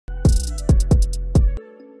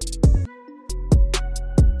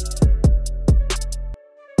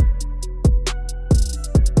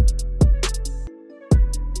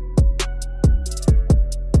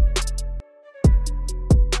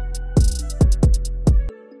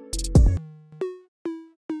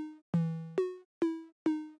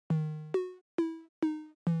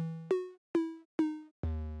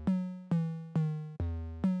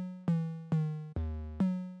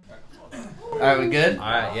Alright, we good?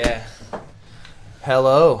 Alright, yeah.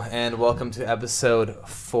 Hello, and welcome to episode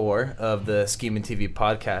 4 of the Scheming TV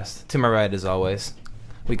podcast. To my right, as always,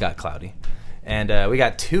 we got Cloudy. And we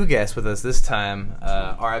got 2 guests with us this time.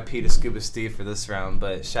 RIP to Scuba Steve for this round,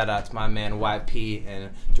 but shout out to my man YP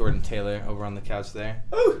and Jordan Taylor over on the couch there.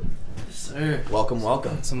 Ooh. Yes, sir. Welcome.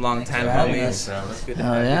 Some long time homies. It's good to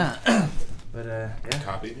have you. But yeah.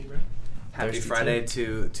 Copy me, bro. Happy Friday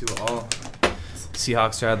to all.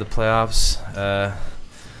 Seahawks are out of the playoffs.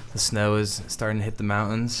 The snow is starting to hit the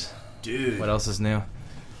mountains. Dude. What else is new?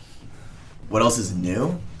 What else is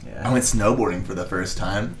new? Yeah. I went snowboarding for the first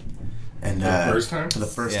time. And For the first time? For the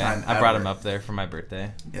first Yeah, time I brought ever. him up there for my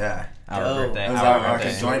birthday. Yeah. Our birthday. It was Our our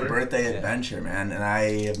birthday. joint birthday Yeah. adventure, man. And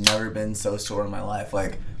I have never been so sore in my life.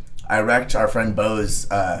 Like, I wrecked our friend Bo's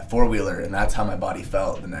four-wheeler, and that's how my body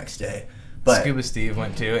felt the next day. But Scuba Steve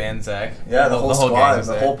went too, and Zach. yeah, the whole gang squad, was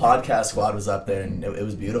the there. whole podcast squad was up there, and it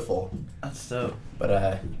was beautiful. That's dope.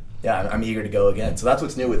 But yeah, I'm eager to go again. So that's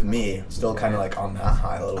what's new with me. Still kind of like on that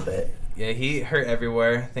high a little bit. Yeah, he hurt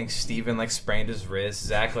everywhere. I think Steven sprained his wrist.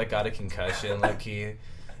 Zach got a concussion.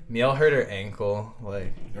 Neil hurt her ankle.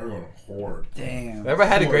 Everyone hard. Damn. Everybody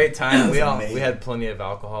had a great time. It was We amazing. had plenty of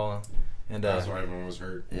alcohol, and That's why everyone was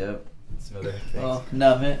hurt. Yep. some other things. Well,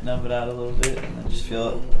 numb it out a little bit, and then just feel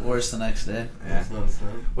it worse the next day. Yeah. It's not the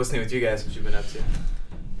same. What's new with you guys? What you been up to?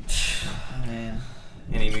 Man,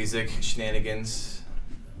 Any music shenanigans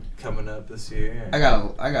coming up this year? I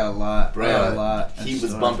got a lot. Bro, I got a lot. he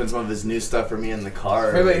was bumping some of his new stuff for me in the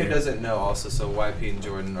car. For everybody who doesn't know, also, so YP and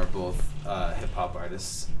Jordan are both hip hop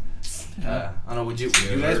artists. I don't know.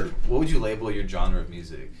 What would you label your genre of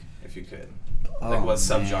music if you could? What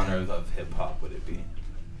subgenre of hip hop would it be?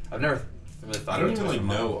 I've never really thought I don't of it. really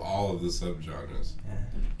know all of the subgenres.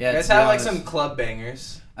 Yeah, You guys to be have honest, some club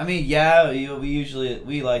bangers. I mean, yeah,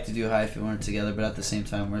 we like to do high if we weren't together, but at the same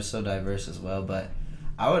time, we're so diverse as well. But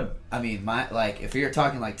if you're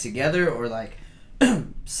talking together or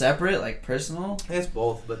separate, personal. It's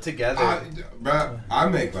both, but together. I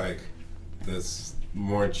make this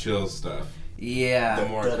more chill stuff. Yeah. The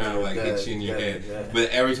more kind of hits you in your head. Yeah.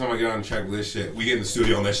 But every time I get on the track with this shit, we get in the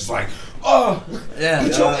studio and it's just oh, Yeah.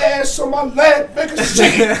 put your ass on my lap, make a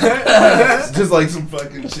shake. It's just some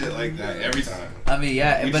fucking shit like that every time. I mean,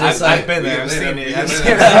 yeah, but I've it's I've been there. I've we seen get it. there. I've We seen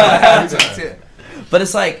get it. there. Every time. But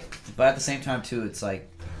it's but at the same time too, it's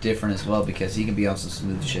different as well because he can be on some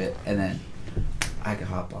smooth shit, and then I can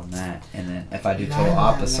hop on that, and then if I do total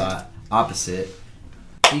opposite,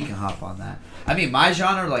 he can hop on that. I mean, my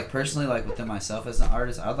genre, personally, within myself as an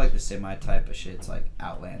artist, I would like to say my type of shit's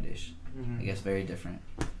outlandish. I guess very different.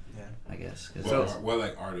 Yeah. I guess.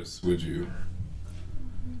 What artists would you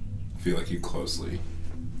feel you closely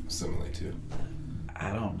assimilate to?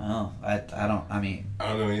 I don't know. I don't. I mean.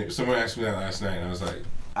 I don't know. Someone asked me that last night, and I was like,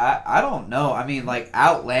 I don't know. I mean,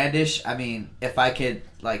 outlandish. I mean, if I could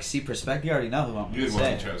see perspective, you already know who I'm you gonna didn't say.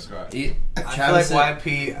 want Travis Scott. I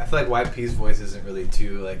feel like YP's voice isn't really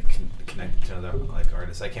too connected to another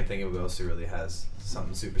artist. I can't think of who else who really has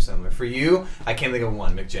something super similar. For you, I can't think of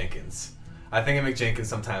one. Mick Jenkins. I think of Mick Jenkins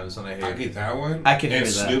sometimes when I hear. I get that one. I can hear and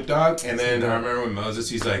that. Snoop Dogg, and then I remember when Moses,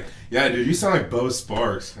 he's like, "Yeah, dude, you sound like Bo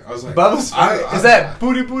Sparks." I was like, Bubba Sparks? Is that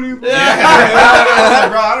booty booty? Yeah. I was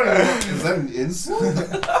like, bro, I don't know. Is that an insult?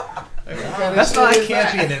 That's not. It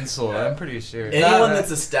can't be an insult. I'm pretty sure. Anyone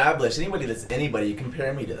that's established, anybody, you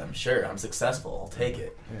compare me to them. Sure, I'm successful. I'll take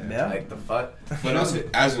it. Yeah. The fuck. But also,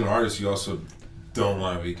 as an artist, you also don't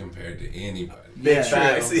want to be compared to anybody. Big Yeah.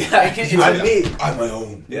 facts. True. Yeah, I'm me. I'm my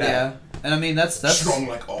own. Yeah. And I mean that's Strong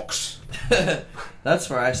like ox. that's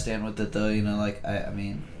where I stand with it though.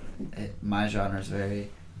 My genre is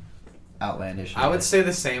very outlandish. I would say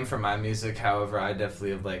the same for my music. However, I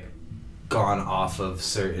definitely have gone off of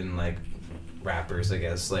certain rappers. I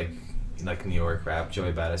guess like New York rap,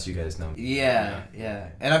 Joey Badass. You guys know. Yeah,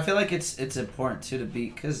 and I feel it's important too to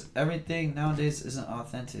be because everything nowadays isn't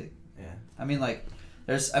authentic. Yeah. I mean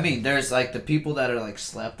there's the people that are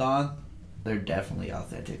slept on. They're definitely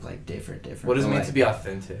authentic, different. What does it But, mean to be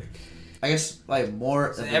authentic? I guess more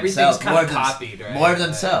of Everything's themselves, kind more of of them- copied, right? More of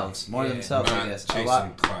themselves, Yeah. themselves. I Not guess a chasing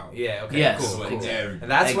lot. clout. Yeah. Okay. Yes. Cool. Like, Cool. yeah. And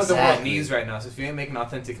that's what the world Exactly. needs right now. So if you ain't making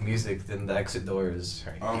authentic music, then the exit door is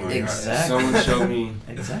right. Oh my Exactly. god. Someone showed me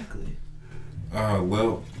Exactly.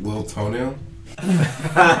 Lil Toenail.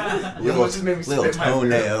 little just made me little spit my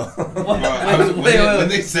toenail. When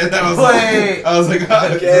they said that, I was like,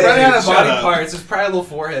 Okay. Running out of shut body up. parts, there's probably little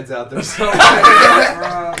foreheads out there. So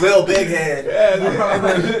Little big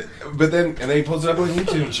head. But then he pulls it up on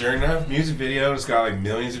YouTube, and sure enough, music video, it's got like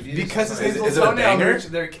millions of views. because his Is name's it a little toenail,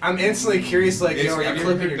 banger? I'm instantly curious. Like, It's, are have you you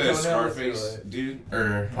ever clipping heard your the toenails? Scarface dude?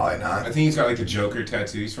 Or Probably I not. think he's got like a Joker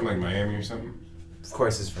tattoo. He's from like Miami or something. Of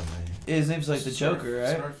course, it's from me. His name's like the Joker,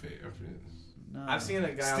 right? Scarface. No. I've seen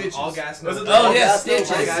a guy Stitches. on All Gas No Was it Brakes. the Oh, yeah, All Gas, No Stitches.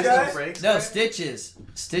 Brakes Gas guy? No Brakes No, guy? Stitches.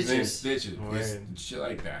 His name's Stitches. Stitches. Weird. It's shit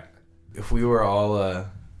like that. If we were all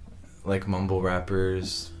like mumble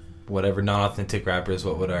rappers, whatever non-authentic rappers,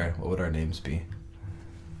 what would our names be?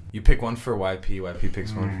 You pick one for YP. YP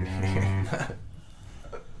picks one for me.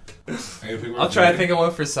 I'll try to think of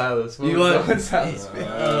one for Silas. You want- What Silas?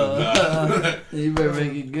 You better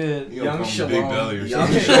make it good. You Young Big Shalom. Belly or Young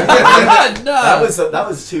something. Shalom. No. That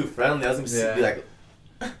was too friendly. I was gonna Yeah. be like,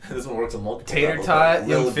 this one works on multiple Tater levels, tot, like,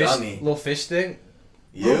 young little fish, dummy. little fish stick.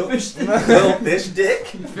 You? Little fish dick. Little fish dick?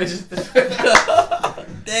 Fish stick.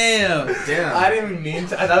 Damn. Damn. I didn't even mean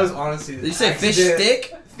to. That was honestly. Did you say fish accident.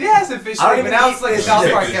 stick? Yeah, I said fish I don't stick, but even now eat it's like a fish South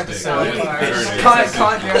stick. Park Fish stick. episode. I don't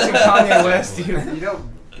eat fish stick. Kanye West, dude. You know,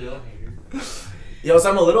 Bill Hader. Yo, so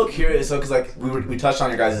I'm a little curious, so because like we touched on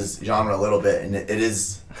your guys' genre a little bit, and it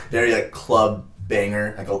is very like club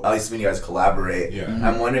banger. Like at least when you guys collaborate. Yeah. Mhm.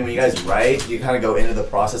 I'm wondering when you guys write, do you kind of go into the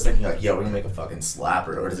process thinking like, yo, we're gonna make a fucking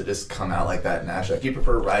slapper, or does it just come out like that naturally? Like, do you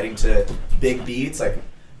prefer writing to big beats like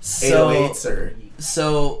So, 808s or?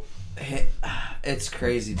 so it's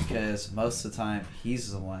crazy because most of the time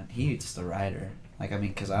he's the writer. Like, I mean,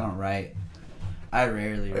 because I don't write. I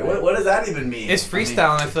rarely Wait, write. what does that even mean? It's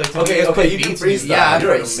freestyle, and I feel like Okay, you can freestyle. Yeah,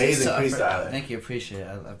 You're an freestyle. amazing freestyler. Thank you, appreciate it.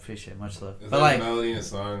 I appreciate it. Much love. If But there's like, a melody in a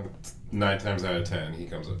song, 9 times out of 10, he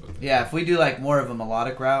comes up with it. yeah, if we do like more of a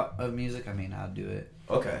melodic route of music, I mean, I'll do it.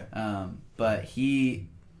 Okay. But he's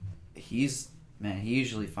man, he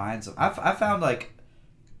usually finds them. I found like,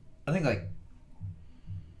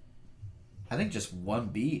 I think just one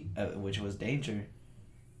beat, which was Danger,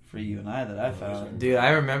 for you and I that I found. Dude, I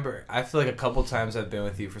remember. I feel like a couple times I've been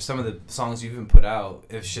with you for some of the songs you've even put out.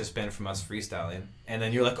 It's just been from us freestyling, and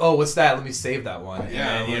then you're like, "Oh, what's that? Let me save that one." And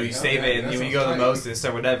Yeah, then, you know, like, you oh, save yeah, it, and that when you sounds go to tight. Moses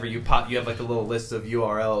or whatever, you have like a little list of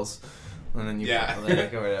URLs, and then you Yeah. put the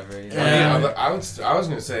lyric or whatever. You know? Yeah. I was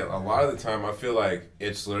gonna say a lot of the time I feel like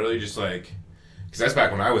it's literally just like, because that's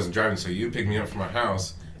back when I wasn't driving, so you pick me up from my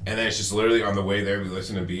house, and then it's just literally on the way there we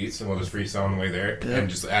listen to beats and we'll just freestyle on the way there, Yeah. and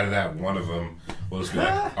just out of that one of them we'll just be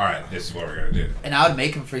like, all right, this is what we're gonna do. And I would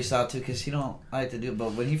make him freestyle too, because he don't like to do it.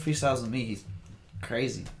 But when he freestyles with me, he's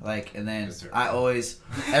crazy. Like, and then That's terrible. I always,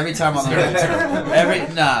 every time on the That's terrible.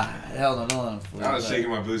 hell no, don't let him fool. I was but- shaking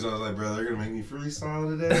my boots. I was like, bro, they're gonna make me freestyle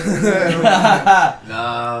today.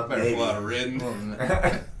 Nah, Better maybe. pull out a written.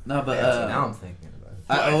 No, but Yeah, Now I'm thinking about it.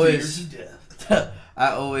 I always, I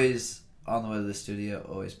always on the way to the studio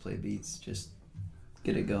always play beats, just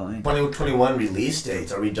get it going. 2021 release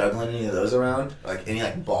dates. Are we juggling any of those around? Like any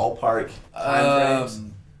like ballpark time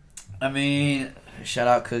frames? I mean, shout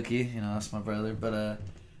out Cookie, you know that's my brother. But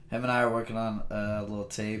him and I are working on a little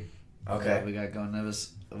tape. Okay. that we got going. That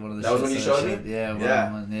was one of the. That was shits when you I showed me? Yeah,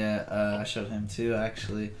 Yeah. one. Yeah, I showed him too.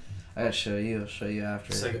 Actually, I gotta show you. I'll show you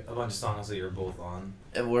after. It's like a bunch of songs that you're both on.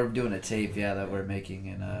 And we're doing a tape, yeah, that we're making,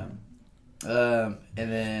 and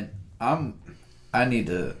then I'm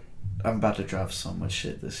about to drop so much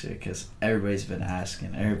shit this year because everybody's been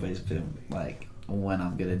asking. Everybody's been like, when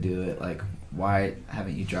I'm gonna do it. Like, why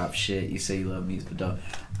haven't you dropped shit? You say you love music, but don't.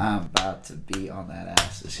 I'm about to be on that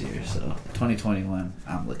ass this year. So 2021,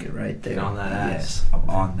 I'm looking right there. Get on that ass. Yes, I'm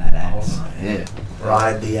on that ass. Yeah.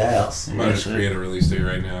 Ride the ass. I'm gonna Yes, just sir. create a release date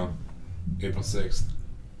right now, April 6th,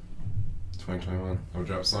 2021. I'll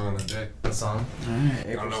drop a song on that day. What song? All right. I don't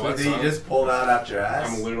April know So what did you song. just pull that out your ass?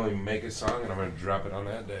 I'm gonna literally make a song and I'm gonna drop it on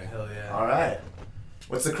that day. Hell yeah. All right.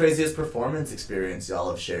 What's the craziest performance experience y'all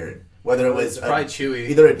have shared? Whether it was Probably Chewy.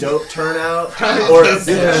 either a dope turnout or the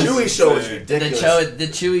Yes. Chewy show was The ridiculous. The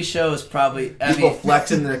Chewy show is probably. I People mean,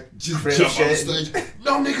 flexing their Just cringe jump on the shit. stage.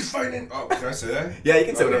 No niggas fighting. Oh, can I say that? Yeah, you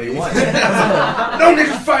can say whatever you want. no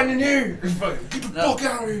niggas fighting in here. Fucking get the No. fuck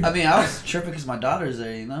out of here. I mean, I was tripping because my daughter's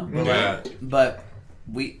there, you know. Yeah. But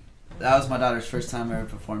that was my daughter's first time ever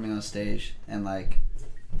performing on stage, and like,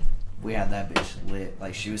 we had that bitch lit.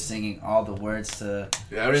 Like, she was singing all the words to.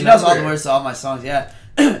 Yeah, She knows all the words to all my songs, yeah.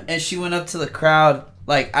 And she went up to the crowd.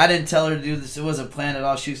 Like, I didn't tell her to do this. It wasn't planned at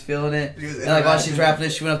all. She was feeling it. She was And like while she's interacting. rapping it,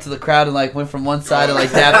 she went up to the crowd and like went from one side and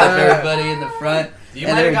like dapped up everybody in the front. You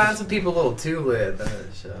And might have they're- gotten some people a little too lit at the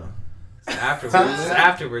show.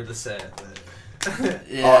 Afterward the set.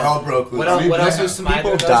 Yeah. All hell broke loose. What else was Smider?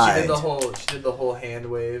 People She died. did the whole hand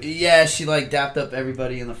wave. Yeah, she like dapped up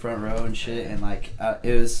everybody in the front row and shit, and like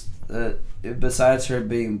it was besides her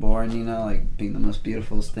being born, you know, like being the most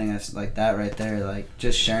beautiful thing, like that right there, like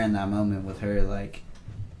just sharing that moment with her, like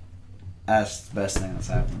that's the best thing that's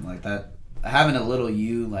happened. Like that, having a little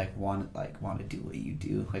you like want to do what you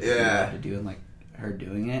do, like what you have to do, and like her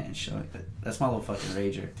doing it and showing that's my little fucking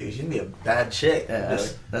rager. Dude, she's gonna be a bad chick. Yeah,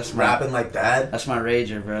 that's my, rapping like that. That's my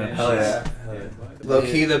rager, bro. Yeah, Hell yeah. Low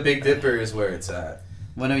key, the Big Dipper is where it's at.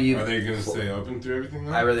 When are you? Are they gonna stay open through everything?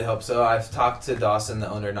 Though? I really hope so. I've talked to Dawson, the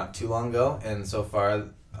owner, not too long ago, and so far,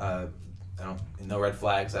 no red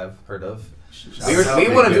flags I've heard of. We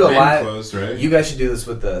want to do a live. Closed, right? You guys should do this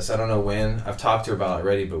with us. I don't know when. I've talked to her about it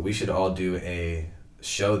already, but we should all do a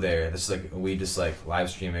show there. It's like we just like live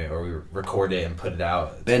stream it or we record it and put it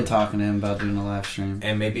out. Been talking to him about doing a live stream,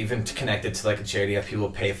 and maybe even to connect it to like a charity. Have people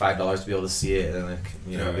pay $5 to be able to see it, and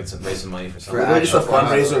like raise some money for something. Or just a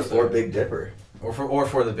fundraiser for Big Dipper. Or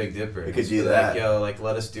for the Big Dipper. We could do that. that. Like,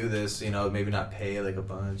 let us do this. Maybe not pay like a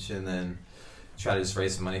bunch, and then try to just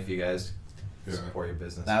raise some money for you guys. Support your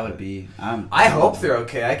business. That would be. I hope they're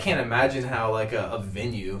okay. I can't imagine how like a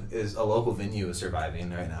local venue is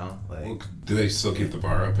surviving right now. Like, do they still keep the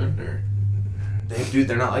bar open or?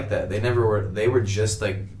 They're not like that. They never were. They were just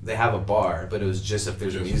like they have a bar, but it was just if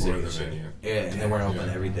there's Just music. for the venue. Yeah, and they weren't open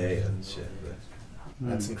every day and shit. But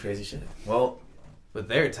That's some crazy shit. Well, but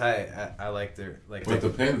they're tight. I like their like. But the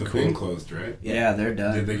pin closed, right? Yeah, they're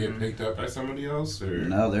done. Did they get picked up by somebody else or?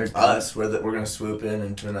 No, they're done. us. We're gonna swoop in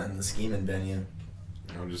and turn that into the scheming venue.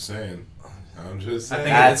 I'm just saying. I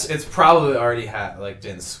think it's probably already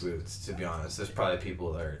been swooped. To be honest, there's probably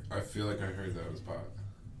people that are. I feel like I heard that was pop.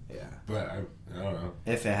 Yeah. But I don't know.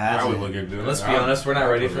 If it has, I would look into it. Let's be honest, we're not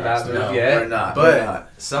ready for that move No, yet. we're not. But We're not.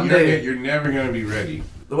 someday You're never gonna be ready.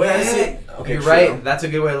 The way I see it, okay, you're true. right. That's a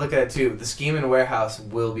good way to look at it too. The scheme warehouse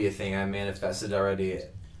will be a thing. I manifested already.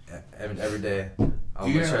 Every day. I'm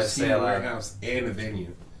You gonna have try a to stay scheme alive. warehouse and a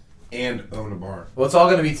venue, and own a bar. Well, it's all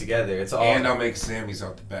gonna be together. It's all. And I'll make Sammy's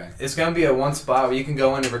out the back. It's gonna be a one spot where you can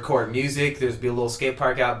go in and record music. There's be a little skate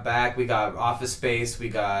park out back. We got office space. We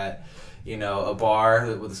got, a bar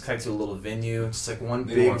with connected to a little venue. Just like one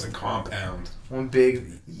He big, wants a compound. one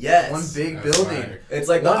big Yes. building. fire. It's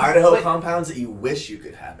like the One- Idaho but- compounds that you wish you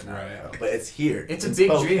could have in Right. Idaho, but it's here. It's in a big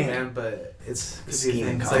Spokane. dream, man. But it's could be a Scheming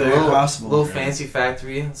thing. It's college. like a little, Possible. little Okay. fancy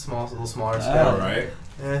factory, little smaller Oh. scale. All right.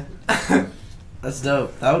 Yeah. That's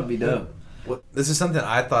dope. That would be dope. This is something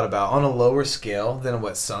I thought about on a lower scale than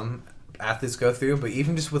what some athletes go through, but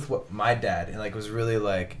even just with what my dad and was really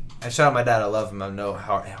like. I shout out my dad. I love him. I know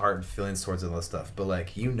hard feelings towards all this stuff, but what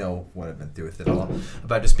I've been through with it all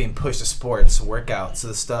about just being pushed to sports, workouts,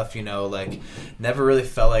 the stuff. Never really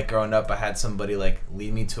felt like growing up I had somebody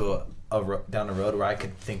lead me to down a road where I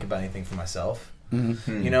could think about anything for myself.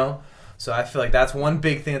 Mm-hmm. So I feel like that's one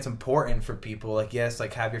big thing that's important for people. Yes,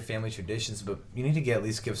 have your family traditions, but you need to at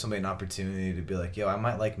least give somebody an opportunity to be like, yo, I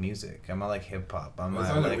might like music. I might like hip hop. I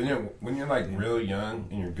might like. When you're real young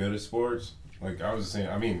and you're good at sports, I was saying,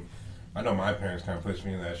 I know my parents kind of pushed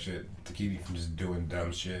me in that shit to keep you from just doing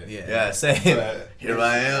dumb shit. Yeah, same. But Here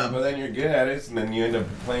I am. But then you're good at it, and then you end up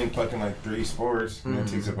playing fucking 3 sports, and it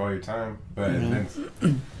takes up all your time. But then,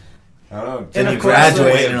 I don't know. And you of course,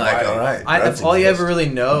 graduate like, and you're like, all right. If all you ever really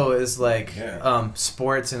know is Yeah.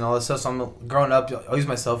 sports and all this stuff. So I'm growing up. I'll use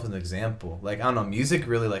myself as an example. I don't know, music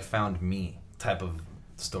really found me type of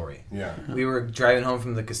story. Yeah. We were driving home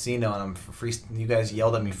from the casino and you guys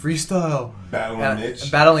yelled at me freestyle.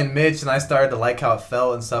 Battling Mitch, and I started to like how it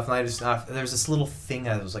felt and stuff. And there was this little thing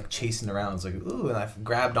I was chasing around. I was like, ooh, and I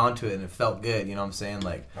grabbed onto it and it felt good. You know what I'm saying?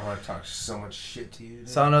 I want to talk so much shit to you.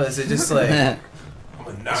 So I don't know. Is it just I'm gonna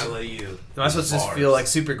annihilate you. Am I supposed to just feel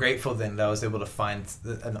super grateful then that I was able to find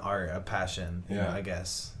an art, a passion, Yeah. I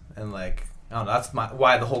guess. And I don't know, that's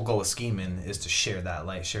why the whole goal of scheming is to share that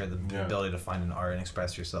light, share the ability to find an art and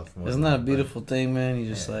express yourself. Isn't that a beautiful thing, man? You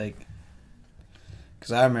just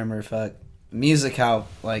because I remember music, how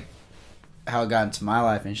it got into my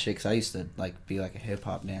life and shit. Because I used to be a hip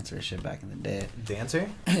hop dancer and shit back in the day. Dancer?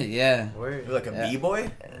 Yeah. Where? You're a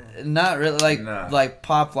b-boy? Not really Nah.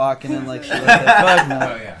 pop locking and shit like that. Fuck no.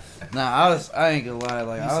 Oh yeah. Nah, I ain't gonna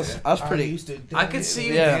lie. I was pretty. I could see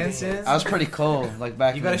you Yeah. dancing. I was pretty cold.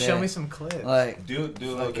 Back. You in the gotta show day. me some clips. Do a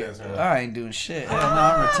little dance. I ain't doing shit. Yeah, no,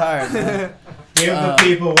 I'm retired, man. Give the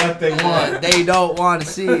people what they want. They don't want to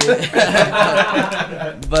see it.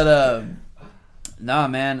 But nah,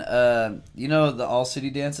 man. The all city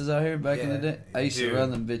dances out here back in the day. I used to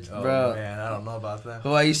run them, bitch, bro. Oh man, I don't know about that.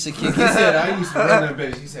 Who I used to kick. He said, I used to run that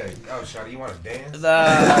bitch. He said, oh, Shawty, you want to dance?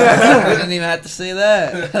 Nah, we didn't even have to say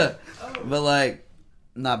that. But like,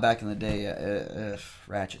 not back in the day.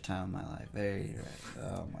 Ratchet time in my life. Very.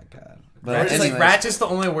 Oh my god. But Ratchet's anyways, like Ratchet's the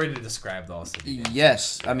only word to describe the All City.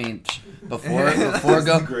 Yes, I mean before greatest kind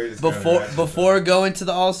of Ratchet before going to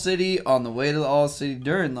the All City, on the way to the All City,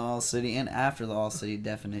 during the All City, and after the All City.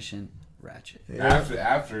 Definition: Ratchet.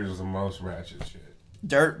 After is the most ratchet shit.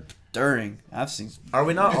 During I've seen. Are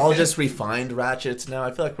we not all just refined ratchets now?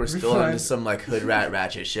 I feel like we're still into some like hood rat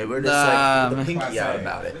ratchet shit. We're just like the pinky out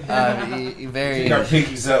about it. Very. Our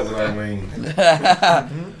pinkies up with our wing.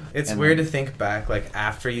 It's weird to think back, like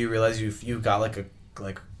after you realize you got like a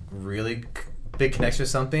really big connection with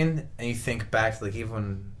something, and you think back to like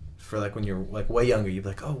even for like when you're like way younger, you're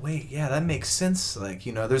like, oh wait, yeah, that makes sense. Like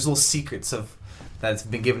there's little secrets of that's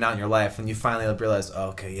been given out in your life, and you finally realize, oh,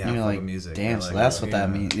 okay, yeah, you're I like, music. Damn, so that's what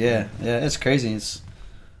that means. Yeah, it's crazy.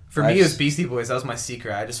 For me, it was Beastie Boys. That was my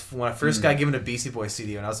secret. When I first got given a Beastie Boys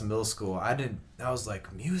CD when I was in middle school, I was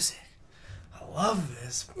like, music. I love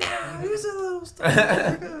this. Here's a little stuff.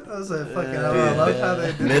 I was like, fucking, I love how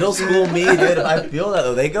they do Middle school me, dude. I feel that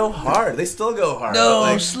though. They go hard. They still go hard.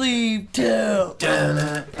 No sleep till.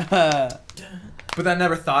 But I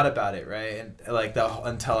never thought about it, right? And like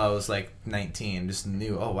until I was like 19, just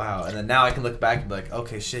knew, oh wow. And then now I can look back and be like,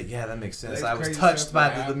 okay, shit, yeah, that makes sense. I was touched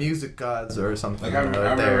by the music gods or something. Like I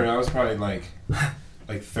remember I was probably like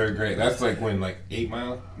third grade. That's like when like 9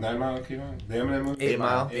 Mile came out. The Eminem movie. 8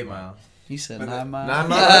 Mile. 8 Mile. He said 9 Mile. 9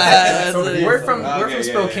 Mile. We're from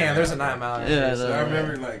Spokane. Yeah. There's a 9 Mile. Yeah, So I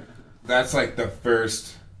remember like that's like the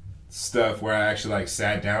first stuff where I actually like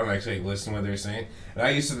sat down and actually listened to what they were saying. And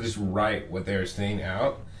I used to just write what they were saying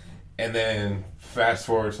out. And then fast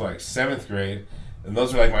forward to like 7th grade, and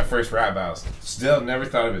those were like my first rap battles. Still never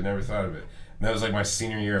thought of it. And that was like my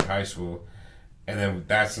senior year of high school. And then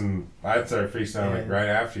that's when I started freestyling like right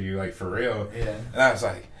after you, like for real. Yeah. And I was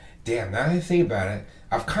like, damn, now that I think about it,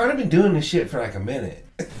 I've kind of been doing this shit for like a minute.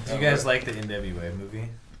 Do you guys like the NWA movie?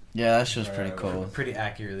 Yeah, that shit was pretty cool. Pretty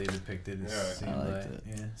accurately depicted. I liked it.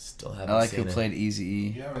 Yeah. Still haven't I like seen who it. played Eazy-E.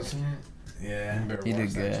 You haven't seen it? Yeah. He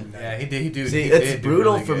did good. Yeah, he did. See, He it's did do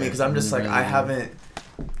brutal really for me good. because I'm just like, Really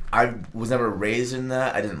I was never raised in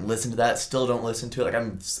that. I didn't listen to that. Still don't listen to it.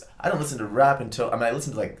 I don't listen to rap until, I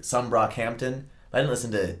listened to like some Brockhampton, but I didn't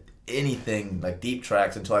listen to anything like deep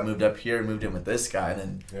tracks until I moved up here and moved in with this guy.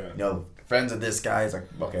 And then, friends of this guy is like,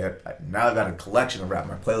 okay, now I've got a collection of rap.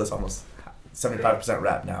 My playlist almost 75%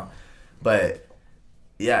 rap now. But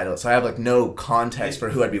yeah, so I have like no context for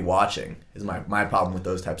who I'd be watching is my problem with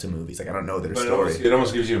those types of movies. Like I don't know their story. It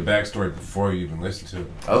almost gives you a backstory before you even listen to it.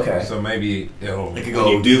 Okay. So maybe It could when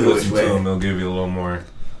go you do either listen to way. them, they'll give you a little more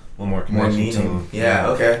connection More to meaning. them. Yeah,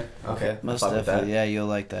 okay. Most Fuck with that. definitely, yeah, you'll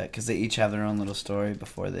like that because they each have their own little story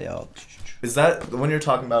before they all. Is that the one you're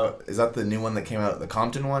talking about? Is that the new one that came out, the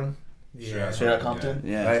Compton one? Yeah. Straight Outta Compton?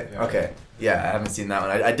 Yeah. Right? Yeah. Okay. Yeah, I haven't seen that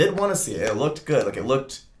one. I did want to see it. It looked good. Like, it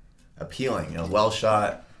looked appealing. well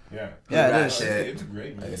shot. Yeah. Yeah, it That is. shit. It's a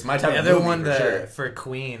great Like, movie. it's my type The of other movie one for sure. for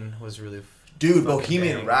Queen was really. Dude, fucking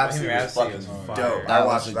Bohemian bang. Rhapsody Bohemian was Rhapsody fucking was dope. fire. I That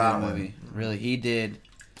watched was a that good one. movie. Really, he did.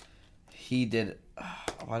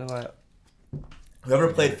 Why do I?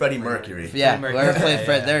 Whoever played Freddie Mercury. Yeah, Freddie whoever Mercury. played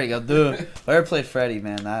Fred. Yeah. There you go. Dude, whoever played Freddie,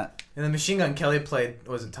 man. That. And then Machine Gun Kelly played.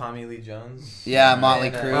 Was it Tommy Lee Jones? Yeah, Motley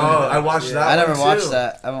And, Crue. Oh, I watched that I never one, watched too.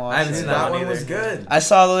 that. I haven't watched I haven't it. seen That one one was either. good. I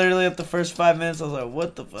saw literally up the first 5 minutes. I was like,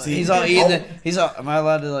 "What the fuck?" See, He's all eating. oh. He's all. Am I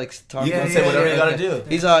allowed to like talk? You about can say that? whatever you Yeah, gotta okay. do.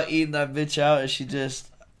 He's all eating that bitch out, and she just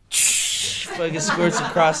fucking squirts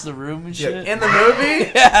across the room and shit. In the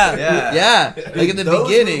movie? Yeah, Yeah. Like in the Those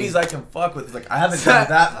beginning. movies I can fuck with. Like, I haven't done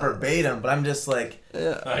that verbatim, but I'm just like,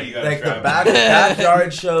 Yeah. Oh, you gotta like the try it.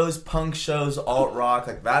 backyard shows, punk shows, alt rock.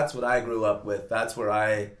 Like that's what I grew up with. That's where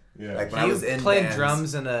I Yeah. like when I He was in played bands.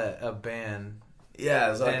 drums in a band.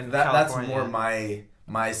 Yeah, so like in that's California. more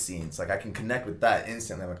my scenes. Like I can connect with that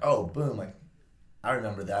instantly. I'm like, oh, boom, like I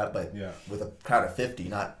remember that, but Yeah. with a crowd of 50,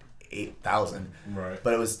 not 8,000. Right.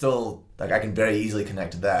 But it was still like I can very easily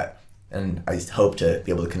connect to that, and I hope to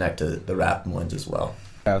be able to connect to the rap ones as well.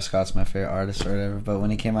 Travis Scott's my favorite artist or whatever, but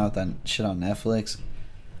when he came out with that shit on Netflix,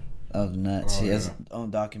 that was nuts. Oh, He has yeah. his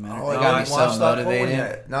own documentary. Oh, it I got me haven't so watched that whole one motivated.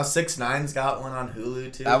 yet. Now 6ix9ine's got one on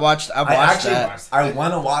Hulu too. I watched that. I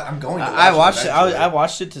want to watch. I'm going to. Watch I watched it. eventually. I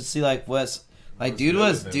watched it to see like what's like.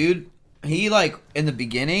 Dude. He like in the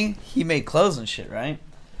beginning he made clothes and shit, right?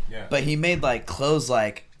 Yeah. But he made like clothes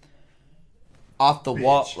like off the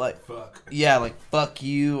wall, Bitch. like Fuck. yeah, like fuck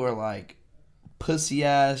you or like pussy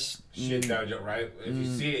ass. Shit down your right. If you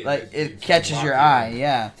see it, Like it it's catches your blocking eye, it.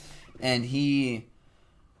 yeah. And he,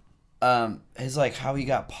 his like how he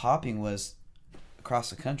got popping was across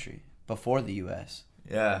the country before the U.S.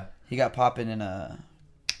 Yeah. He got popping in a.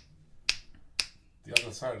 The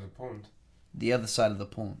other side of the pond. The other side of the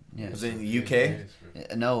pool. Yeah. Was it in the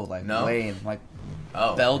UK? No, like No? way in like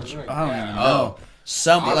Oh. Belgium. I don't even Oh. know.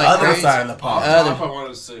 Some The like other crazy- side of the pond. Other- I wanted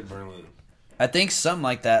to say Berlin. I think something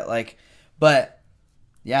like that. Like, but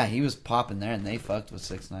yeah, he was popping there, and they fucked with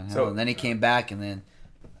 6ix9ine. So- And then he came back, and then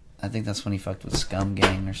I think that's when he fucked with Scum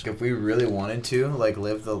Gang or something. If we really wanted to, like,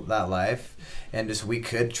 live that life, and just we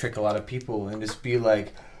could trick a lot of people and just be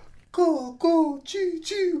like, go, G,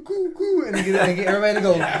 go, and get everybody to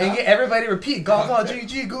go, and get everybody to repeat, go,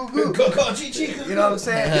 G, go. Go, G. You know what I'm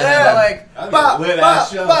saying? Yeah. Like, That'd be a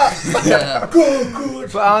lit-ass show. Yeah.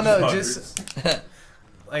 but I don't know, just,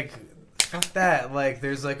 like, fuck that. Like,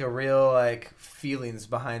 there's, like, a real, like, feelings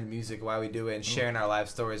behind music, why we do it, and sharing our life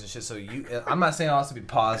stories and shit. So I'm not saying also be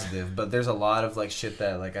positive, but there's a lot of, like, shit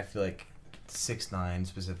that, like, I feel like 6ix9ine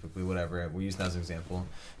specifically, whatever we use that as an example,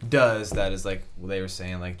 does that is like they were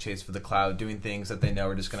saying, like chase for the cloud, doing things that they know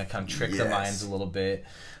are just gonna kind of trick the minds a little bit.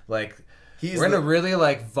 Like we're in a really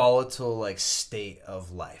like volatile like state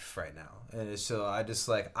of life right now, and so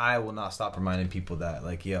I will not stop reminding people that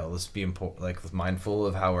like let's be mindful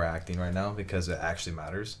of how we're acting right now because it actually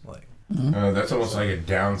matters. Like That's almost like a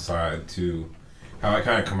downside to how I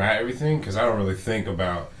kind of come at everything, because I don't really think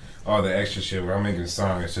about all the extra shit where I'm making a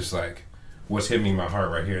song. It's just like what's hitting me in my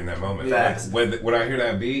heart right here in that moment. Yeah. Like, when I hear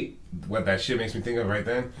that beat, what that shit makes me think of right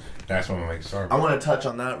then, that's when I make a song. I want to touch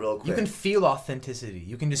on that real quick. you can feel authenticity.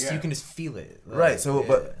 You can just feel it. Like, Right.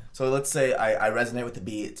 So let's say I resonate with the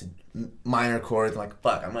beat. It's a minor chords. I'm like,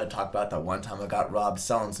 fuck, I'm gonna talk about that one time I got robbed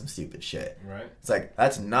selling some stupid shit. Right. It's like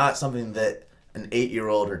that's not something that an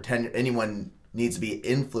 8-year-old or 10 anyone needs to be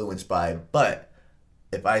influenced by. But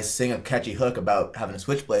if I sing a catchy hook about having a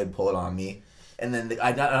switchblade pulled on me, and then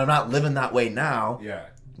I'm not living that way now. Yeah.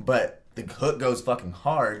 But the hook goes fucking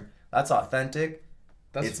hard. That's authentic.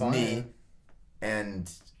 That's it's fine. me,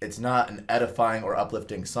 and it's not an edifying or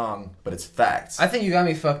uplifting song, but it's facts. I think you got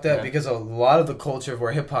me fucked up because a lot of the culture of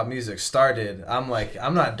where hip hop music started, I'm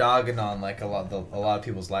not dogging on like a lot of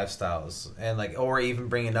people's lifestyles and like or even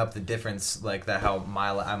bringing up the difference like that how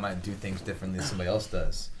I might do things differently than somebody else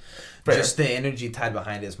does. Fair. Just the energy tied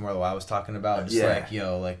behind it is more what I was talking about. Just Yeah.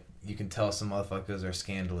 like you can tell some motherfuckers are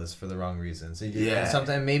scandalous for the wrong reasons. Yeah.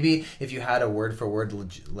 Sometimes maybe if you had a word for word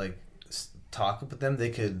talk with them, they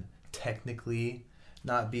could technically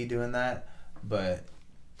not be doing that, but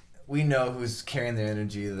we know who's carrying their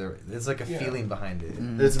energy. There's like a feeling behind it.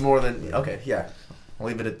 It's more than okay. Yeah, I'll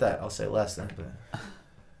leave it at that. I'll say less then.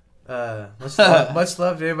 Much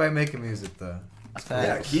love to everybody making music though.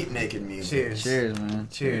 Yeah, keep making music. Cheers. Cheers, man.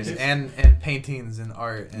 Cheers. And paintings and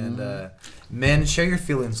art and men, share your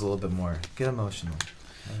feelings a little bit more. Get emotional.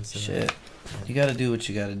 Shit. You gotta do what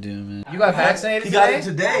you gotta do, man. You got vaccinated He got today? it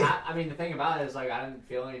today. I mean, the thing about it is, like, I didn't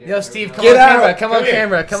feel anything. Yo, Steve, come Get on out. camera. Come on Come here.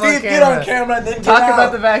 camera. Come on Steve, camera. get on camera and then get Talk out.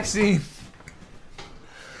 about the vaccine.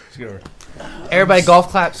 Everybody golf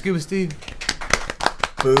clap, Scuba Steve.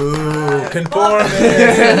 Boo. Conforming.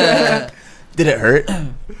 Did it hurt?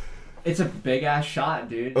 It's a big ass shot,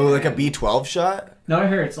 dude. Oh, like a And- B12 shot? No, it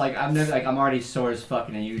hurts. Like, I'm already sore as fuck,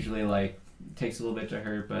 and it usually like takes a little bit to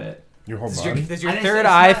hurt, but Your whole Does body? your I didn't- third it's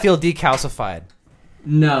eye not- feel decalcified?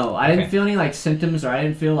 no, I didn't Okay. feel any like symptoms, or I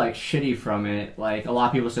didn't feel like shitty from it. Like a lot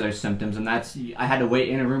of people say there's symptoms, and that's I had to wait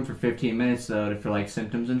in a room for 15 minutes though for like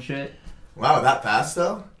symptoms and shit. Wow, that fast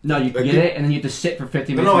though? No, you Like, get you- it, and then you have to sit for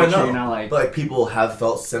 15 No, minutes. I to make sure know. you're not like But like people have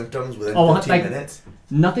felt symptoms within Oh, 15 like- minutes.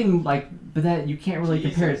 nothing like, but that you can't really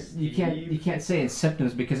compare. You can't say it's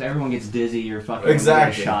symptoms because everyone gets dizzy or fucking when they get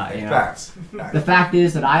a shot. You know. Facts. The fact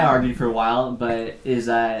is that I argued for a while, but is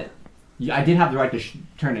that I did have the right to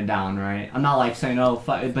turn it down, right? I'm not like saying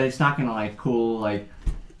but it's not gonna like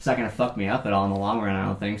it's not gonna fuck me up at all in the long run. I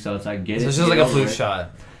don't think so. It's like So it's just like a flu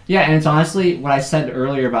shot. Yeah, and it's honestly what I said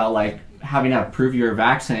earlier about like having to prove you're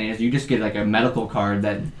vaccinated is you just get like a medical card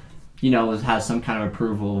that has some kind of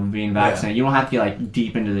approval of being vaccinated. You don't have to get like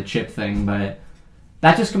deep into the chip thing, but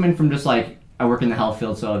that just coming from just like I work in the health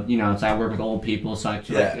field, so it's I work with old people, so I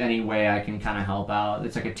feel like any way I can kind of help out.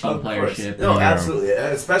 It's like a team Of course. playership. No, Yeah. absolutely.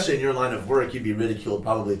 Especially in your line of work, you'd be ridiculed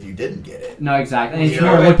probably if you didn't get it. No, exactly. And if You you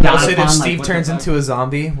know, were looked down Bullshit, upon, if like, Steve what the turns fuck? into a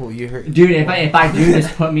zombie, will you hurt? Dude, if I do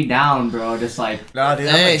this, put me down, bro. Just like No, dude,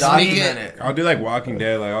 Hey, I'm document speaking- it. I'll do like Walking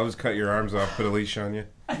Dead. Like I'll just cut your arms off, put a leash on you.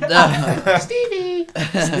 Stevie.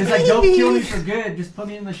 it's like don't kill me for good. Just put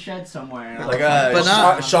me in the shed somewhere. Like But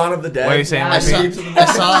not- Shaun of the Dead. What are you saying? I Like, saw- I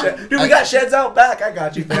saw. Dude, we got sheds out back. I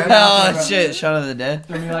got you, man. Oh shit! Shaun of the Dead.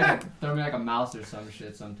 throw me like a mouse or some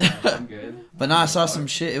shit. Sometimes I'm good. But no, I saw some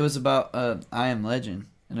shit. It was about I Am Legend,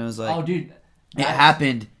 and it was like Oh, dude. it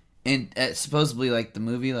happened in supposedly like the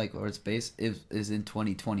movie like where it's based is in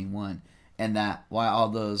 2021, and that why all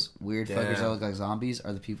those weird fuckers Damn. that look like zombies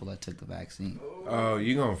are the people that took the vaccine. Oh,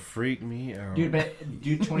 you gonna freak me out. Dude, but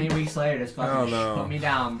 20 weeks later, just fucking no. put me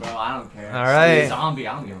down, bro. I don't care. All right. Be a zombie,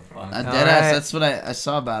 I don't give a fuck. Deadass, right. that's what I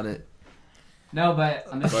saw about it. No, but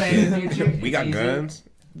I'm just saying in the future. We got it's easy. guns.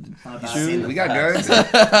 It's not about Shoot. it. We got guns.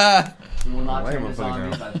 We will not Why turn am I to putting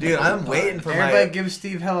zombies. down? by Dude, I'm 2025. waiting for Everybody my. give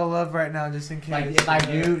Steve hella love right now, just in case. Like, if I do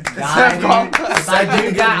die, dude, if I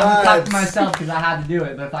do die, I'm gonna talk to myself because I had to do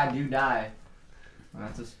it. But if I do die,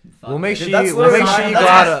 that's just. We'll make Dude, sure that's you. We'll make literally sure you not- go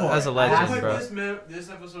that's out for as a it. legend, That's bro. This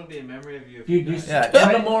episode will be a memory of you. Dude, just Yeah,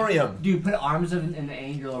 in memoriam. Dude, put arms in the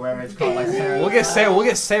angel or whatever it's called, like Sarah. We'll get Sarah. We'll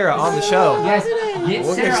get Sarah on the show. Yes, get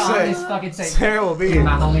We'll Sarah get on Sarah. this fucking thing. Sarah will be. Dude,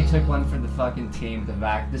 my homie took one for the fucking team, the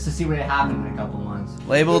vac, just to see what had happened in a couple months.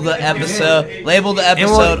 Label the episode. Label the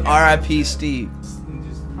episode. R.I.P. Steve.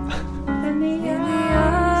 In the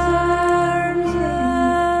arms of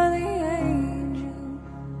the angel,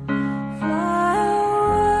 fly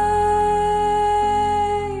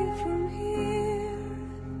away from here,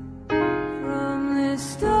 from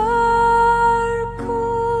this dark,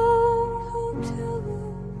 cold hotel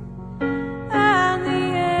room, and the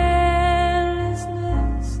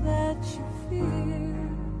endlessness that you fear.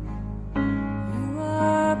 You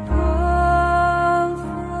are pulled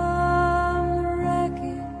from the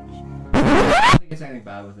wreckage. I don't think it's anything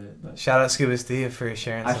bad with it, but Shout out Scuba Steve for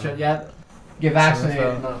sharing. I some- should, yeah. Get vaccinated,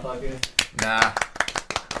 info. motherfucker. Nah,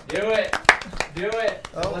 Do it. Do it.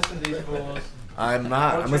 Don't listen to these fools. I'm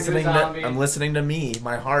not. Don't I'm turn listening to to. zombie. I'm listening to me.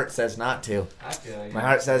 My heart says not to. I feel you. My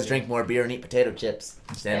heart says drink more beer and eat potato chips.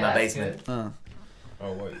 Stay in my Yeah, that's basement. Uh,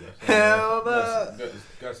 Oh wait. Hell no.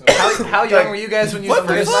 How young were you guys when you What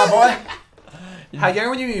the first? fuck, boy? How young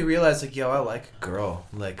were you when you realized like, yo, I like a girl?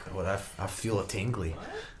 Like, what I feel a tingly.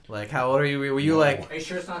 Like, how old are you? Were you like? Are you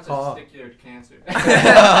sure it's not Oh. testicular cancer?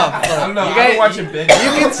 I don't know. You I've guys- been watching big. You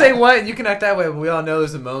can say what, you can act that way, but we all know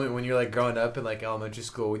there's a moment when you're like growing up in like elementary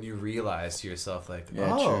school when you realize to yourself like,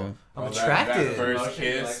 Yeah, oh, true. I'm That attracted. first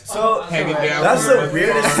kiss. So Hanging down. that's from the the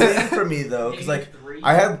weirdest farm. thing for me though, because like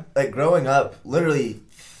I had like growing up, literally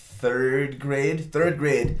third grade.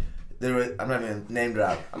 There was. I'm not even name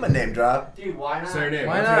drop. I'm a name drop. Dude, why not? Say her name.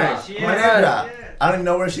 Why What's her not? name? I'm a name drop. I don't even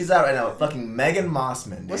know where she's at right now. Fucking Megan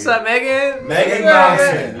Mossman. Dude. What's up, Megan? Megan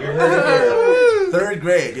Mossman. You heard it here. Third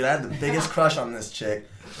grade, dude. I had the biggest crush on this chick,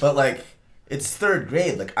 but like, it's third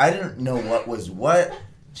grade. Like, I didn't know what was what.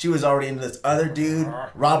 She was already into this other dude,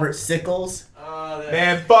 Robert Sickles.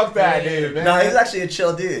 Man, fuck that dude, man. No, he's actually a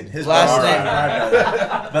chill dude. His Last brother's name. my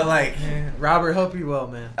brother. But like, Robert, hope you're well,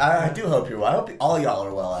 man. I do hope you're well. I hope all y'all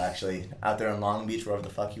are well, actually, out there in Long Beach, wherever the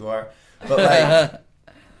fuck you are. But like,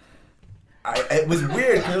 it was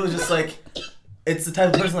weird because it was just like, it's the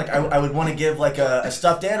type of person like I would want to give like a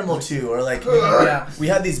stuffed animal to, or like we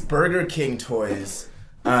had these Burger King toys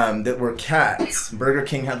that were cats. Burger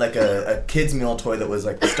King had like a kids meal toy that was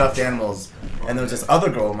like stuffed animals, and there was this other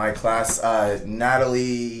girl in my class,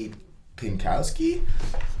 Natalie Pinkowski.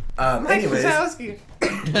 Anyways,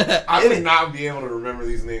 I would not be able to remember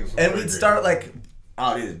these names. from and third we'd grade. start like,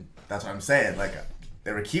 oh dude, that's what I'm saying. Like,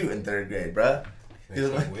 they were cute in third grade, bruh. They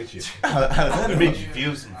fuck with you. I was It into makes them. you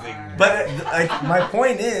feel something. But like, my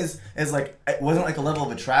point is like, it wasn't like a level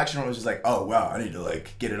of attraction. It was just like, oh wow, I need to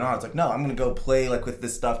like get it on. It's like, no, I'm gonna go play like with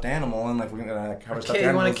this stuffed animal, and like we're gonna like, have our stuffed Okay,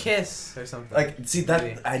 you want animals. to kiss or something? Like, see that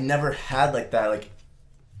Maybe. I never had like that like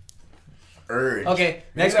urge. Okay,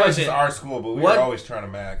 Maybe next that was question. just our school, but we What- were always trying to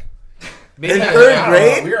mac. Maybe In I- third I don't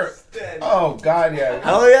grade? know, we were. Oh god, yeah.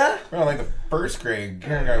 Hell yeah. We were like the first grade.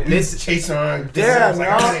 We This- was chasing on. Damn, I was like,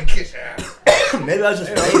 no. I'm gonna kiss you. Maybe I was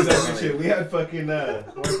just Yeah, we was that raised shit. We had fucking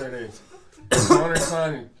what's their names? Connor's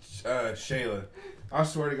son and Shayla. I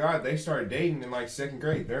swear to God, they started dating in like second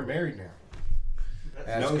grade. They're married now.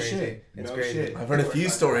 That's no crazy. shit. It's no crazy. shit. I've heard a few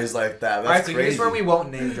stories like that. That's Alright, so crazy. here's where we won't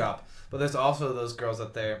name drop. But there's also those girls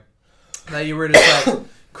up there that you were just like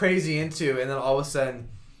crazy into, and then all of a sudden,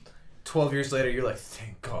 12 years later, you're like,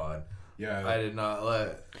 thank God Yeah. I did not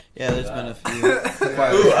let. Yeah, there's been a few.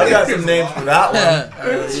 Ooh, I got some names for that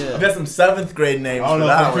one. Yeah. I got some 7th grade names I don't for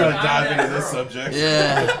know if that I'm trying one. to dive into this subject.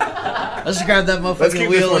 Yeah. Let's grab that Let's motherfucking keep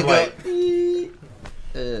wheel this and one go.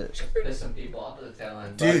 There's some people off to the tail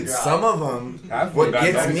end. Dude, some of them, I've what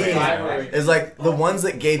forgotten gets that me name. is like the ones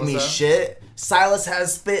that gave me What's that? shit. Silas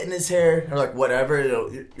has spit in his hair, or like whatever. You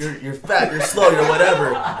know, you're fat, you're slow, you're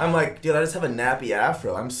whatever. I'm like, dude, I just have a nappy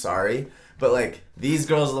afro. I'm sorry, but like these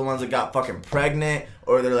girls are the ones that got fucking pregnant,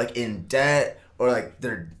 or they're like in debt, or like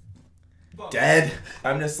they're dead.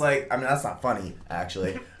 I'm just like, I mean, that's not funny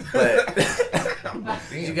actually, but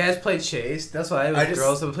Did you guys play Chase? That's why it I was just-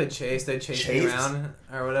 girls that would play Chase. They'd chase you Chase? around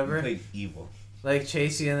or whatever. Played evil. Like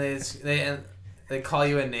chase you and they They call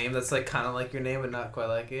you a name that's like kind of like your name, but not quite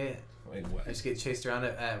like it. Wait, You what? just get chased around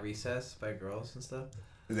at recess by girls and stuff.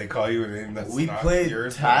 Did they call you a name that's We not played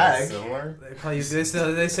yours, tag. but similar? They call you.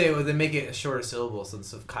 They say they make it a shorter syllable, so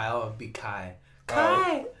instead of Kyle, it'd be Kai.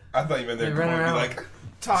 Kai. I thought you meant They they'd run be around. like,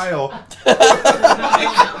 Tile.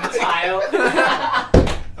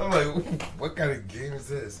 I'm like, what kind of game is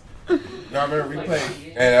this? No, I remember we played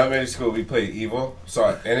in elementary school. We played Evil, so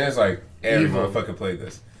and it's like every Evil. motherfucker played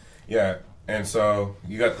this. Yeah, and so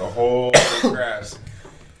you got the whole grass,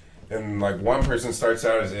 and like one person starts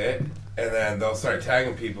out as it, and then they'll start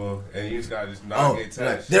tagging people, and you just gotta just not Oh, get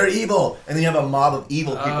like, touched. they're evil, and then you have a mob of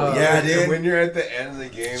evil people. Oh. Yeah, And dude. when you're at the end of the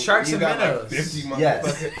game, Sharks you and got minnows. like 50 Yes.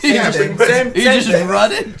 motherfuckers. Same Yeah, thing. pretty much. Same You just thing.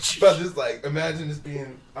 running. But just like, imagine just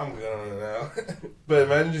being, I'm good on it now. But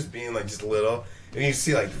imagine just being like just little, and you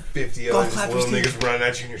see like 50 Go other just clap little your niggas running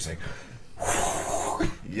at you, and you're just like, you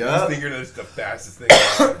just Yup. think you're just the fastest thing.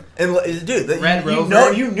 And dude, Red you Rover. know,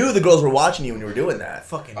 you knew the girls were watching you when you were doing that.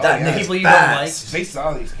 Fucking Oh, that yeah. nigga's people you don't fast. They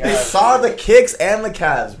saw these They calves. saw the kicks and the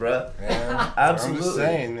calves, bro. Yeah, Absolutely. I'm just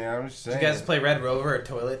saying, man. I'm just Did saying. you guys play Red Rover or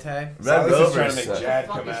Toilet Tag? Red Silas is Rover trying to make suck. Jad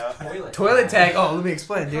come out. Toilet Tag. Oh, let me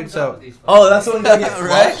explain, dude. So. Oh, that's the one that gets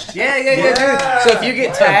Right? flushed? Yeah, Yeah. dude. So if you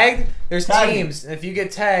get tagged, there's Tag. teams. And if you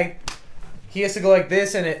get tagged, he has to go like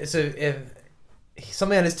this, and so if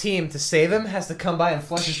somebody on his team to save him has to come by and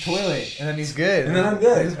flush his toilet, and then he's good. And then I'm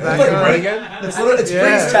good. He's It's back like on. run again. It's freeze And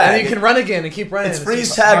tag. then you can run again and keep running. It's And freeze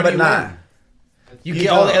just- tag, how do but you not. win? You You get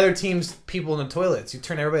all the don't. other teams' people in the toilets. You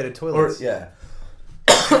turn everybody to Or toilets. yeah.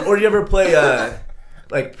 Or do you ever play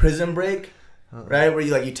like Prison Break? Right, where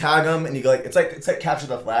you tag them and you go like it's like capture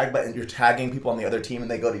the flag, but you're tagging people on the other team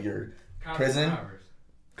and they go to your prison.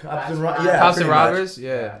 Cops and That's yeah, Cops pretty and much. robbers.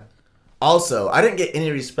 Yeah. Also, I didn't get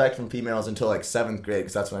any respect from females until like 7th grade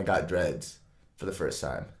because that's when I got dreads for the first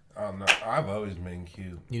time. Oh no, I've always been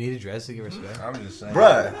cute. You need a dress to get respect. I'm just saying.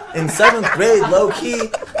 Bruh, in 7th grade, low key,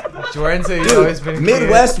 Jordan said you've always been dude,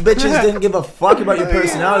 Midwest bitches didn't give a fuck about your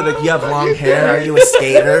personality. Like, you have long hair, are you a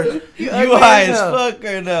skater? You high as fuck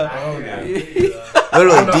right now. Oh yeah.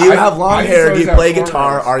 Literally, do you have long I used to hair? Do always you have play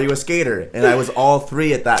guitar? cornrows. Are you a skater? And I was all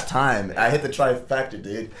three at that time. I hit the trifecta,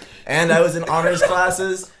 dude. And I was in honors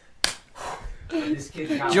classes.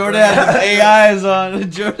 Jordan had the AIs on.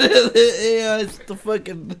 Jordan had the AIs. The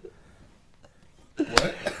fucking.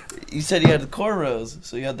 What? You said you had the cornrows,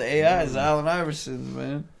 so you had the AIs, Allen Iverson,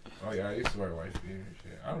 man. Oh yeah, I used to wear white beard and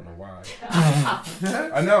shit. I don't know why.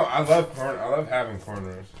 I know. I love corn. I love having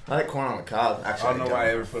cornrows. I like corn on the cob. Actually, I don't know why I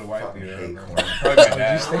ever put a white Fucking beard hate on. corn. Probably my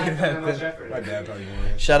dad. that My dad probably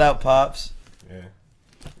did. Shout out Pops. Yeah.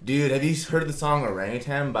 Dude, have you heard the song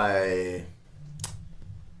Orangutan by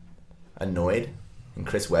Annoyed and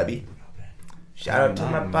Chris Webby? Shout out to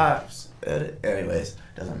my pops. Anyways,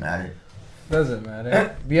 doesn't matter. Doesn't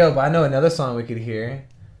matter. Yo, but I know another song we could hear.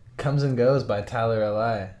 Comes and Goes by Tyler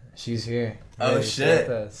L.I. She's here. Oh, Ready to shit.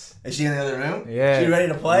 play with us. Is she in the other room? Yeah. She ready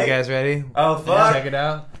to play? You guys ready? Oh, fuck. Check it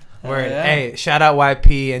out. Hell Word. yeah. Hey, shout out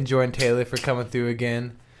YP and Jordan Taylor for coming through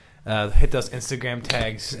again. Hit those Instagram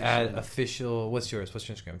tags at official. What's yours? What's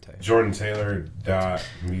your Instagram tag?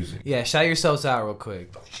 JordanTaylor.music. Yeah, shout yourselves out real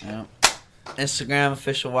quick. Yeah. Instagram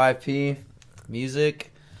official YP music.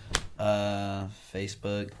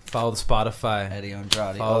 Facebook Follow the Spotify. Eddie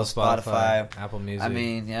Andrade. Follow Oh, the Spotify. Apple Music. I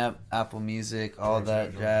mean, yep, Apple Music, all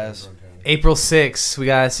that jazz. April 6th, we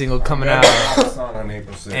got a single coming out. Song on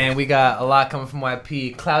April 6th. And we got a lot coming from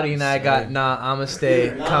YP. Cloudy and I got Nah, I'ma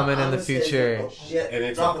Stay coming in the future. And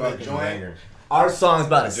it's a Dropping the fucking joint. banger. Our song's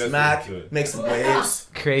about to Just smack, listen to it. make some waves.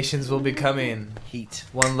 Creations will be coming. Heat.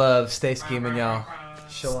 One love. Stay scheming, y'all.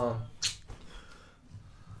 Shalom.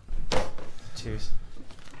 Cheers.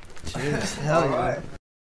 Cheers. Hell yeah.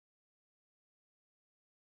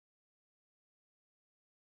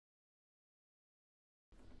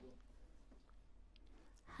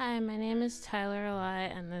 Hi, my name is Tyler Eli,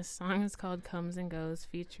 and this song is called Comes and Goes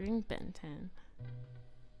featuring Ben 10.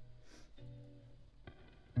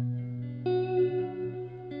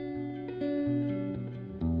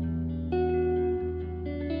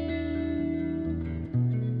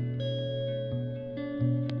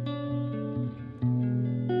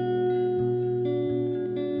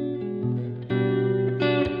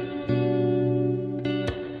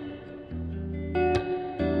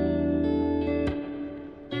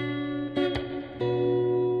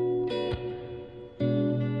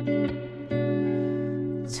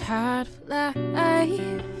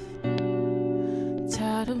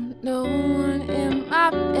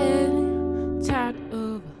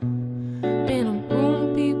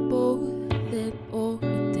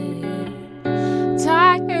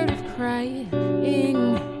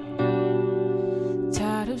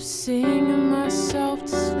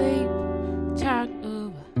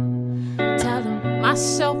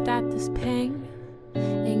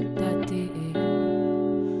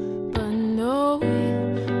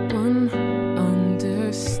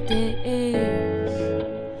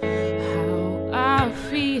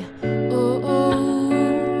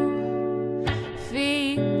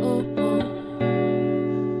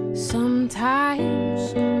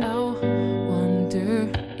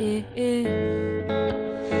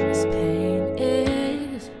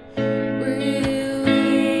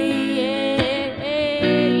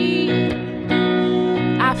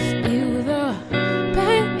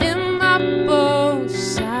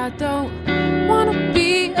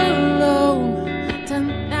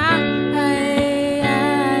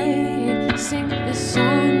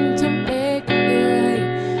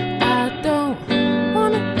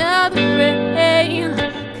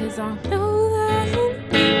 I know that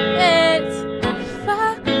it's a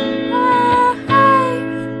fight.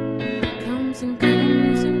 Comes and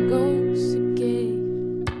goes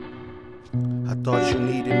again. I thought you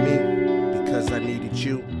needed me because I needed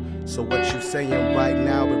you. So what you saying right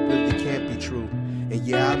now, it really can't be true. And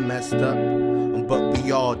yeah, I messed up, but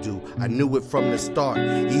we all do. I knew it from the start,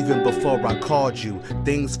 even before I called you.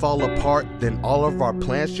 Things fall apart, then all of our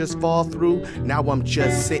plans just fall through. Now I'm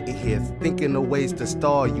just sitting here thinking of ways to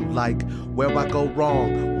stall you. Like, where I go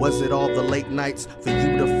wrong? Was it all the late nights for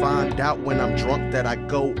you to find out when I'm drunk that I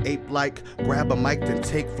go ape-like? Grab a mic then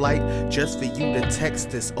take flight just for you to text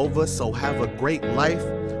this over, so have a great life?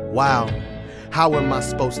 Wow. How am I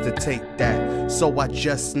supposed to take that? So I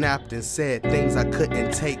just snapped and said things I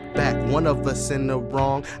couldn't take back. One of us in the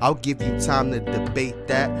wrong, I'll give you time to debate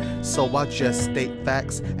that. So I'll just state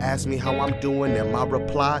facts. Ask me how I'm doing and my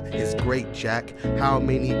reply is great, Jack. How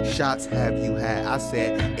many shots have you had? I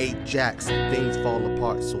said 8 jacks. Things fall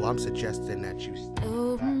apart, so I'm suggesting that you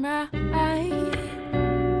Oh my,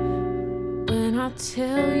 when I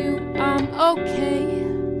tell you I'm okay,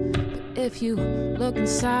 but if you look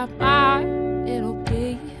inside my, it'll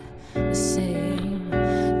be the same.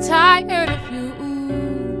 Tired of you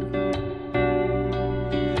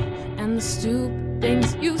and the stupid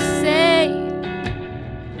things you say.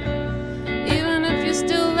 Even if you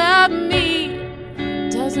still love me,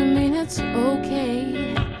 doesn't mean it's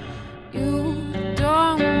okay. You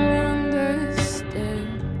don't understand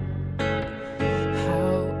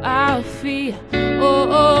how I feel.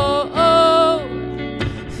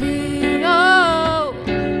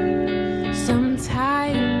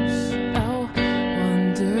 Sometimes I'll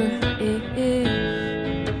wonder if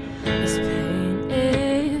this pain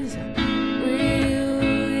is really.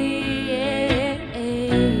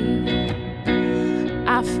 I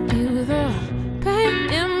feel the pain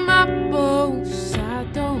in my bones. I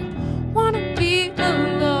don't wanna be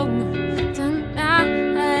alone tonight.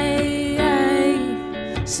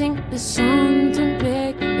 Sing this song to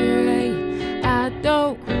make it right. I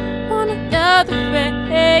don't want another friend.